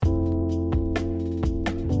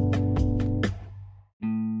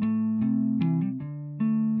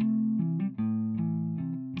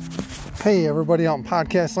Hey everybody out in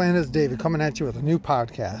podcast land, it's David coming at you with a new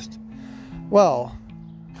podcast. Well,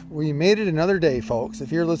 we made it another day, folks.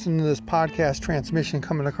 If you're listening to this podcast transmission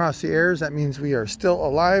coming across the airs, that means we are still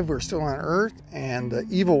alive, we're still on earth, and the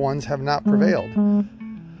evil ones have not prevailed.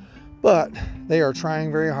 But they are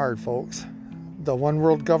trying very hard, folks. The one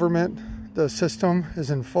world government, the system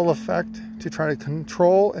is in full effect to try to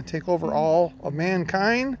control and take over all of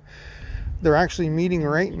mankind. They're actually meeting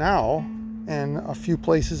right now in a few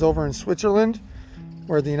places over in Switzerland,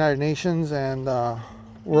 where the United Nations and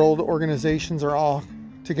world organizations are all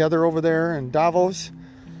together over there in Davos.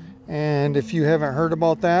 And if you haven't heard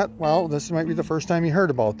about that, well, this might be the first time you heard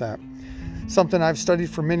about that. Something I've studied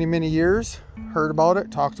for many, many years, heard about it,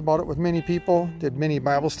 talked about it with many people, did many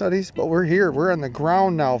Bible studies, but we're here. We're on the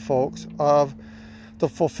ground now, folks, of the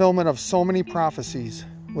fulfillment of so many prophecies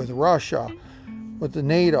with Russia, with the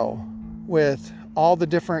NATO, with all the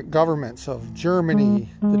different governments of Germany,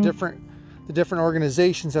 the different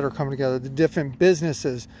organizations that are coming together, the different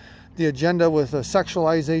businesses, the agenda with the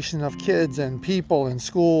sexualization of kids and people in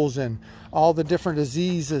schools, and all the different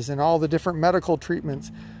diseases and all the different medical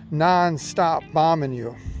treatments non-stop bombing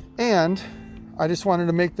you. And I just wanted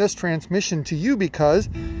to make this transmission to you because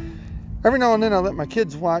every now and then I let my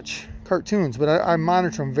kids watch cartoons, but I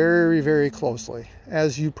monitor them very, very closely,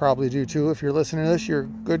 as you probably do too. If you're listening to this, you're a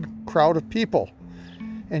good crowd of people.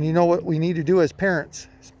 And you know what we need to do as parents?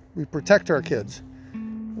 We protect our kids.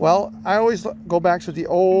 Well, I always go back to the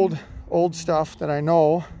old stuff that I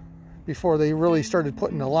know before they really started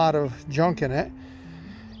putting a lot of junk in it.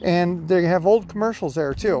 And they have old commercials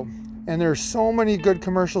there too. And there's so many good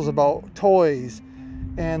commercials about toys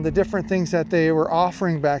and the different things that they were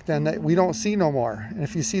offering back then that we don't see no more. And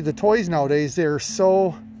if you see the toys nowadays, they're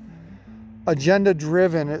so agenda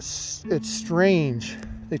driven. It's strange.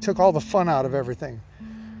 They took all the fun out of everything.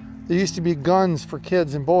 There used to be guns for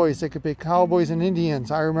kids and boys. They could be cowboys and Indians.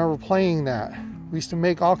 I remember playing that. We used to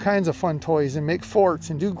make all kinds of fun toys and make forts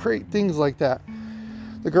and do great things like that.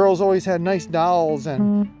 The girls always had nice dolls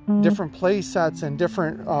and different play sets and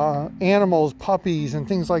different animals, puppies and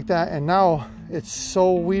things like that. And now it's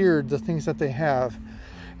so weird, the things that they have,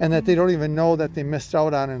 and that they don't even know that they missed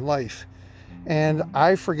out on in life. And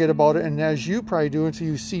I forget about it, and as you probably do, until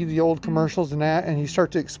you see the old commercials and that, and you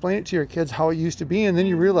start to explain it to your kids how it used to be, and then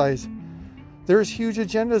you realize there's huge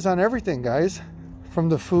agendas on everything, guys. From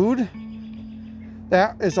the food,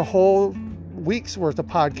 that is a whole week's worth of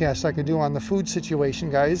podcasts I could do on the food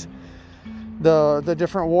situation, guys. The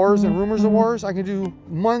different wars and rumors of wars, I can do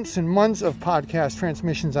months and months of podcast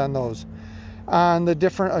transmissions on those. On the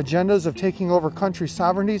different agendas of taking over country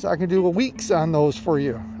sovereignties, I can do weeks on those for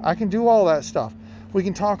you. I can do all that stuff. We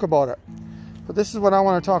can talk about it. But this is what I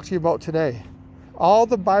want to talk to you about today. All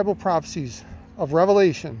the Bible prophecies of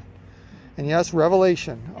Revelation. And yes,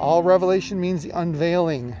 Revelation. All Revelation means the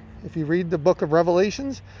unveiling. If you read the book of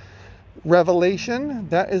Revelation,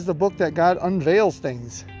 that is the book that God unveils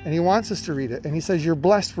things. And He wants us to read it. And He says you're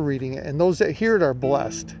blessed for reading it. And those that hear it are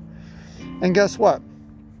blessed. And guess what?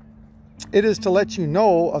 It is to let you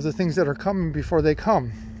know of the things that are coming before they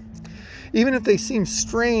come. Even if they seem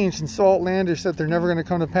strange and so outlandish that they're never going to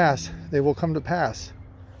come to pass, they will come to pass.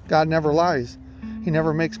 God never lies. He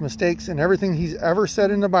never makes mistakes, and everything He's ever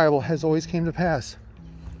said in the Bible has always came to pass.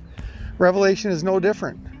 Revelation is no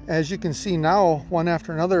different. As you can see now, one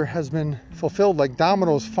after another has been fulfilled, like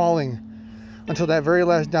dominoes falling until that very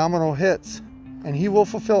last domino hits. And He will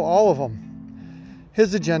fulfill all of them.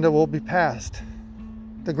 His agenda will be passed.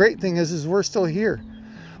 The great thing is we're still here.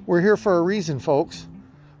 We're here for a reason, folks.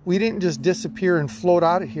 We didn't just disappear and float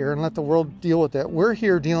out of here and let the world deal with it. We're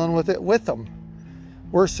here dealing with it with them.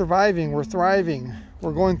 We're surviving. We're thriving.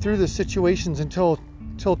 We're going through the situations until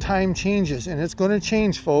time changes. And it's going to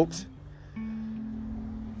change, folks.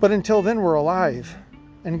 But until then, we're alive.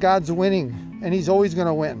 And God's winning. And He's always going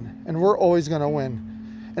to win. And we're always going to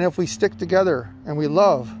win. And if we stick together and we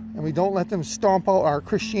love, and we don't let them stomp out our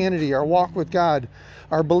Christianity, our walk with God,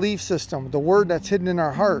 our belief system, the word that's hidden in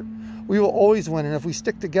our heart, we will always win. And if we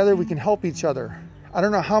stick together, we can help each other. I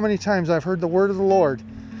don't know how many times I've heard the word of the Lord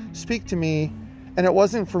speak to me, and it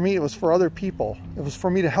wasn't for me, it was for other people. It was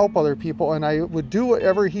for me to help other people, and I would do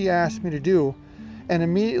whatever He asked me to do, and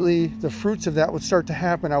immediately the fruits of that would start to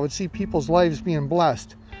happen. I would see people's lives being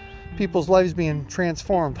blessed, people's lives being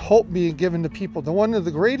transformed, hope being given to people. One of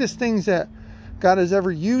the greatest things that God has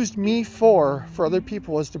ever used me for other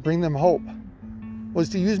people was to bring them hope, was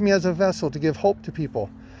to use me as a vessel to give hope to people.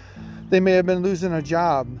 They may have been losing a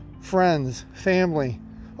job, friends, family,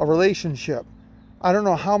 a relationship. I don't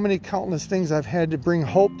know how many countless things I've had to bring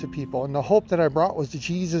hope to people. And the hope that I brought was to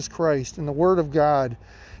Jesus Christ and the Word of God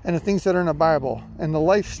and the things that are in the Bible and the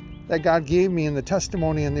life that God gave me in the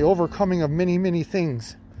testimony and the overcoming of many, many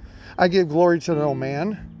things. I give glory to no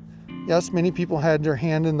man. Yes, many people had their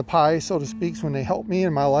hand in the pie, so to speak, when they helped me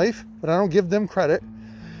in my life, but I don't give them credit.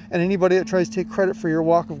 And anybody that tries to take credit for your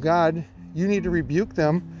walk of God, you need to rebuke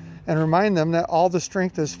them and remind them that all the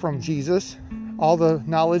strength is from Jesus, all the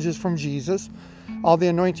knowledge is from Jesus, all the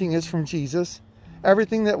anointing is from Jesus.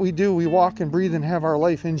 Everything that we do, we walk and breathe and have our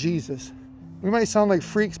life in Jesus. We might sound like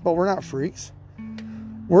freaks, but we're not freaks.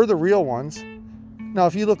 We're the real ones. Now,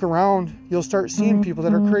 if you look around, you'll start seeing people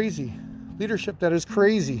that are crazy. Leadership that is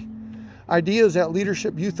crazy. Ideas that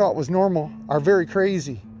leadership you thought was normal are very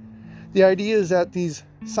crazy. The ideas that these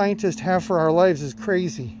scientists have for our lives is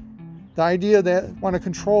crazy. The idea that want to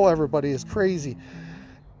control everybody is crazy.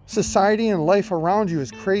 Society and life around you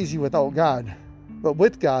is crazy without God. But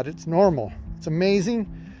with God, it's normal. It's amazing,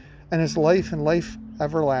 and it's life and life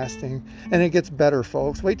everlasting. And it gets better,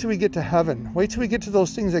 folks. Wait till we get to heaven. Wait till we get to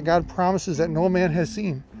those things that God promises that no man has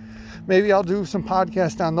seen. Maybe I'll do some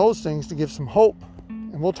podcast on those things to give some hope,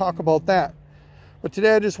 and we'll talk about that. But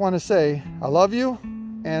today I just want to say I love you,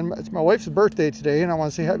 and it's my wife's birthday today, and I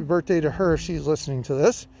want to say happy birthday to her if she's listening to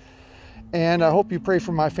this. And I hope you pray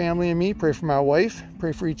for my family and me, pray for my wife,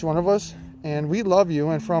 pray for each one of us. And we love you,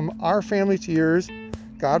 and from our family to yours,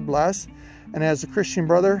 God bless. And as a Christian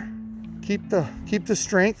brother, keep the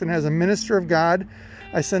strength. And as a minister of God,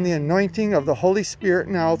 I send the anointing of the Holy Spirit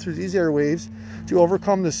now through these airwaves to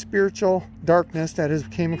overcome the spiritual darkness that has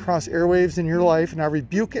came across airwaves in your life. And I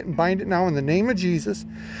rebuke it and bind it now in the name of Jesus.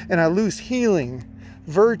 And I loose healing,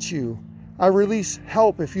 virtue. I release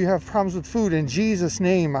help if you have problems with food. In Jesus'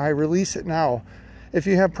 name, I release it now. If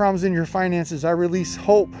you have problems in your finances, I release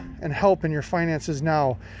hope and help in your finances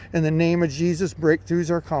now. In the name of Jesus, breakthroughs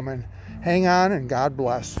are coming. Hang on, and God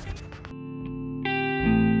bless.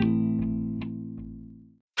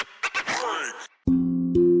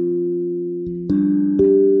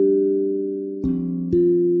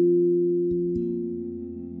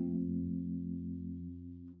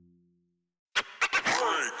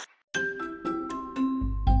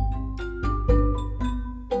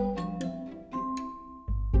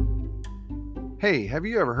 Hey, have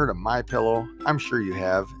you ever heard of MyPillow? I'm sure you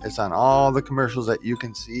have. It's on all the commercials that you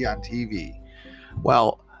can see on TV.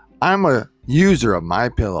 Well, I'm a user of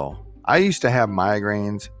MyPillow. I used to have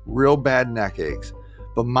migraines, real bad neck aches,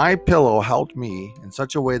 but MyPillow helped me in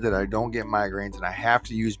such a way that I don't get migraines, and I have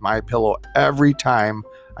to use MyPillow every time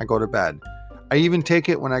I go to bed. I even take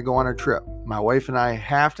it when I go on a trip. My wife and I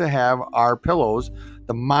have to have our pillows,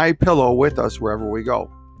 the MyPillow, with us wherever we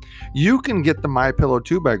go. You can get the MyPillow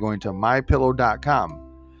too by going to mypillow.com.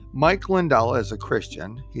 Mike Lindell is a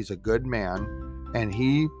Christian. He's a good man, and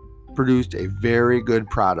he produced a very good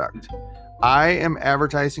product. I am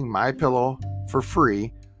advertising MyPillow for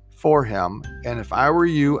free for him, and if I were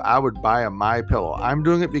you, I would buy a MyPillow. I'm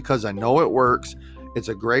doing it because I know it works. It's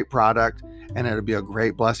a great product, and it'll be a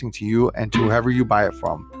great blessing to you and to whoever you buy it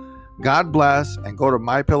from. God bless, and go to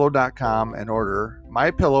mypillow.com and order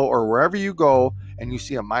MyPillow, or wherever you go and you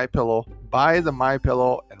see a MyPillow, buy the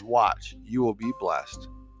MyPillow and watch. You will be blessed.